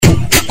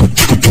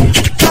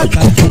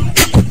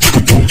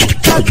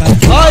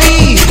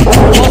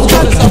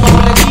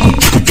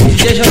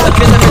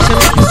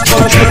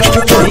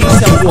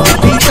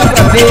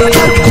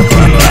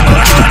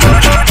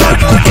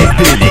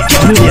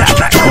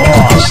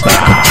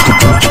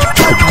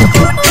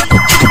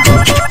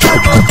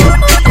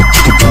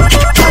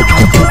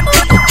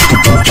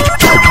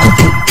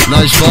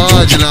Nós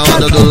fode na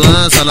onda do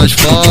lança, nós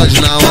fode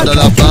na onda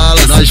da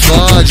bala. Nós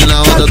fode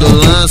na onda do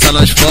lança,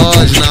 nós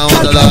fode na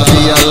onda da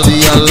bala.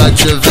 Se ela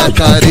tiver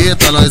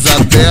careta, nós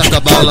aperta,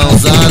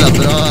 balãozada,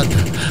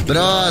 brota.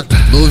 Brota,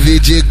 no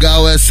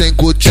Vidigal é sem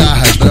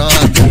cucharras,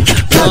 brota,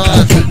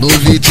 brota. No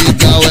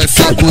Vidigal é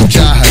sem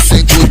cucharras,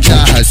 sem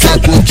cucharras, sem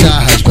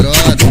cucharras,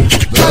 brota,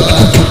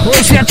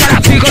 brota. Cê tá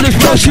na pica dos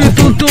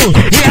prostitutos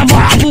e é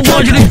morar pro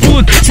bonde dos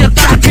putos. Cê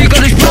tá na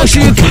pica dos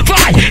prostitutos,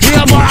 vai, e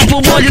é morar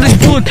pro bonde dos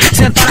putos.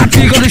 Cê tá na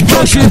pica dos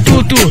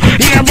prostitutos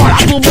e é morar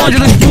pro bonde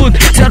dos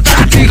putos. Cê tá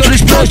na pica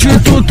dos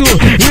prostitutos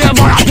e é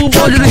morar pro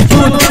bonde dos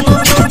putos.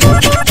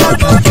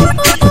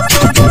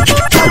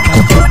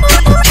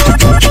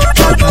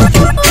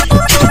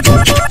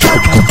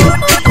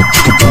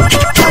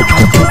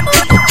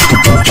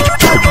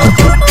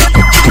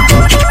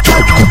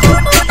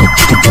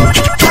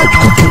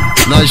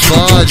 Nós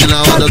fode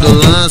na onda do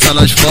lança,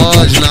 nós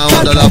fode na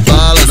onda da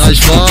bala. Nós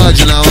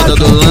fode na onda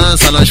do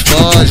lança, nós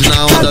fode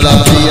na onda da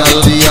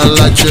bala. Se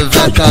ela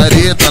tiver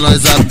careta,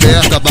 nós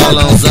aperta,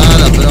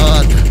 balãozada,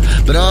 brota,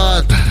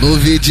 brota. No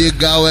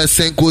Vidigal é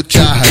sem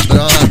cucharras,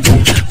 brota,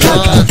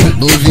 brota.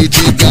 No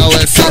Vidigal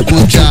é sem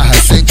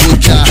cucharras, sem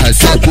cucharras,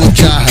 sem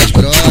cucharras,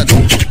 brota,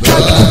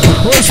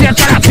 brota. Cê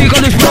tá na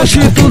pica dos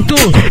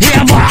prostitutos e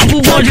é morar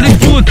pro bonde dos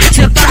putos.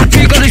 Cê tá na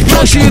pica dos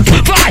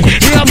prostitutos, vai,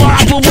 e é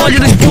morar pro bonde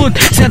dos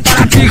putos. Cê tá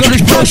na pica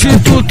dos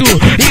prostitutos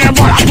e é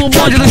morar pro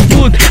bonde dos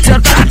putos. Cê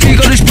tá na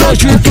pica dos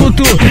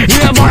prostitutos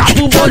e é morar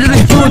pro bonde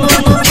dos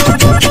putos.